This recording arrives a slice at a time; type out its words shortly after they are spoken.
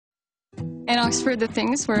In Oxford, the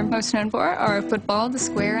things we're most known for are football, the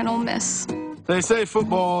square, and Ole Miss. They say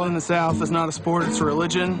football in the South is not a sport, it's a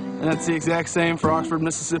religion, and that's the exact same for Oxford,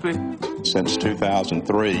 Mississippi. Since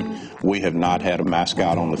 2003, we have not had a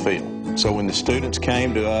mascot on the field. So when the students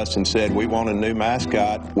came to us and said, we want a new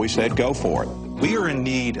mascot, we said, go for it. We are in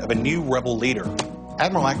need of a new rebel leader.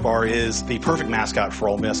 Admiral Akbar is the perfect mascot for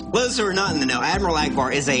Ole Miss. Those who are not in the know, Admiral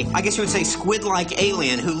Akbar is a, I guess you would say, squid-like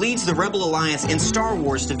alien who leads the Rebel Alliance in Star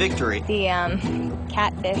Wars to victory. The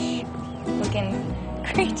catfish-looking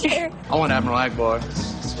creature. I want Admiral Akbar.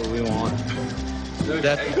 That's what we want. Yeah,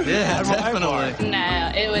 definitely.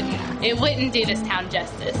 No, it wouldn't do this town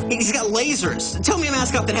justice. He's got lasers. Tell me a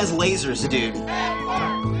mascot that has lasers, dude.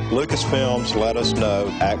 Lucasfilms let us know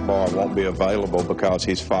Akbar won't be available because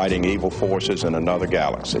he's fighting evil forces in another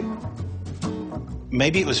galaxy.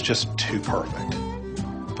 Maybe it was just too perfect,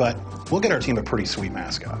 but we'll get our team a pretty sweet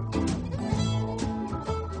mascot.